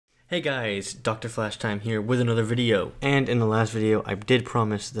Hey guys, Dr. FlashTime here with another video. And in the last video, I did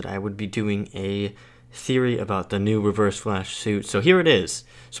promise that I would be doing a theory about the new Reverse Flash suit. So here it is.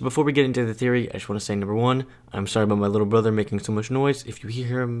 So before we get into the theory, I just want to say, number one, I'm sorry about my little brother making so much noise. If you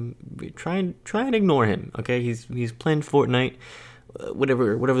hear him, try and ignore him, okay? He's playing Fortnite,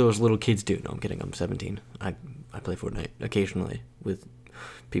 whatever those little kids do. No, I'm kidding, I'm 17. I play Fortnite occasionally with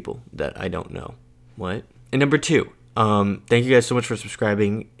people that I don't know. What? And number two, thank you guys so much for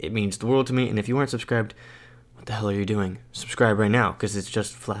subscribing. It means the world to me, and if you aren't subscribed, what the hell are you doing? Subscribe right now, because it's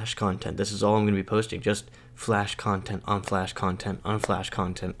just Flash content. This is all I'm going to be posting, just Flash content on Flash content on Flash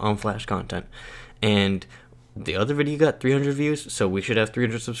content on Flash content. And the other video got 300 views, so we should have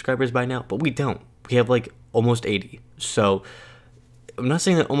 300 subscribers by now, but we don't. We have like almost 80. So I'm not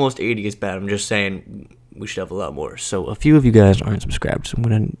saying that almost 80 is bad, I'm just saying we should have a lot more. So a few of you guys aren't subscribed, so I'm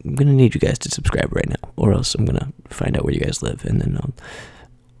gonna need you guys to subscribe right now, or else I'm gonna find out where you guys live, and then I'll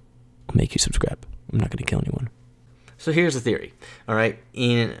make you subscribe. I'm not gonna kill anyone. So here's the theory. All right,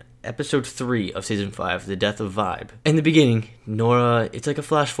 in episode 3 of season 5, the death of Vibe. In the beginning, Nora, it's like a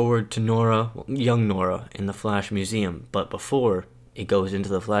flash forward to Nora, young Nora, in the Flash Museum. But before it goes into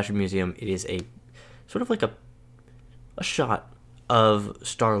the Flash Museum, it is a sort of like a shot of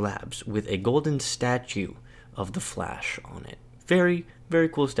Star Labs with a golden statue of the Flash on it. Very, very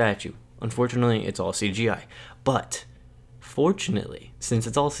cool statue. Unfortunately, it's all CGI. But fortunately, since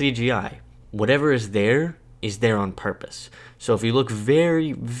it's all CGI, whatever is there on purpose. So if you look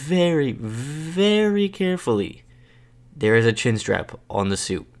very, very, very carefully, there is a chin strap on the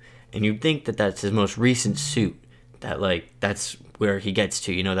suit. And you'd think that that's his most recent suit. That's where he gets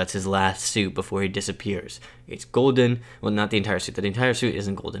to, you know, that's his last suit before he disappears. It's golden. Well, not the entire suit. The entire suit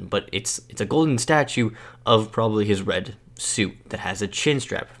isn't golden, but it's a golden statue of probably his red suit that has a chin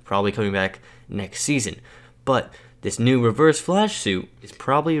strap, probably coming back next season. But this new Reverse Flash suit is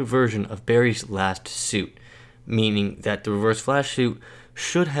probably a version of Barry's last suit, meaning that the Reverse Flash suit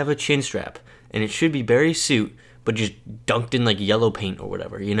should have a chin strap, and it should be Barry's suit, but just dunked in like yellow paint or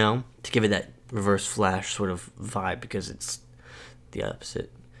whatever, you know, to give it that Reverse Flash sort of vibe, because it's the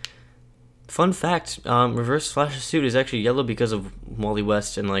opposite. Fun fact, Reverse Flash's suit is actually yellow because of Wally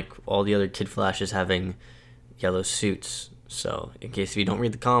West and like all the other Kid Flashes having yellow suits. So in case if you don't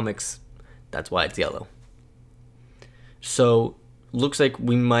read the comics, that's why it's yellow. So looks like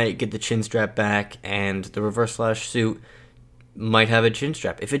we might get the chin strap back, and the Reverse Flash suit might have a chin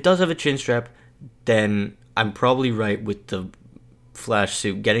strap. If it does have a chin strap, then I'm probably right with the Flash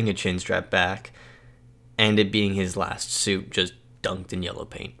suit getting a chin strap back and it being his last suit just dunked in yellow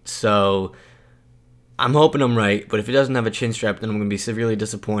paint. So I'm hoping I'm right, but if it doesn't have a chin strap, then I'm going to be severely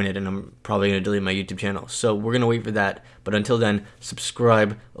disappointed, and I'm probably going to delete my YouTube channel. So we're going to wait for that, but until then,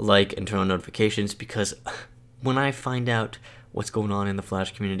 subscribe, like, and turn on notifications, because when I find out what's going on in the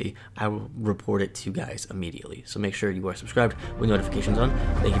Flash community, I will report it to you guys immediately. So make sure you are subscribed with notifications on.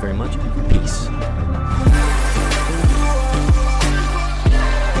 Thank you very much. Peace.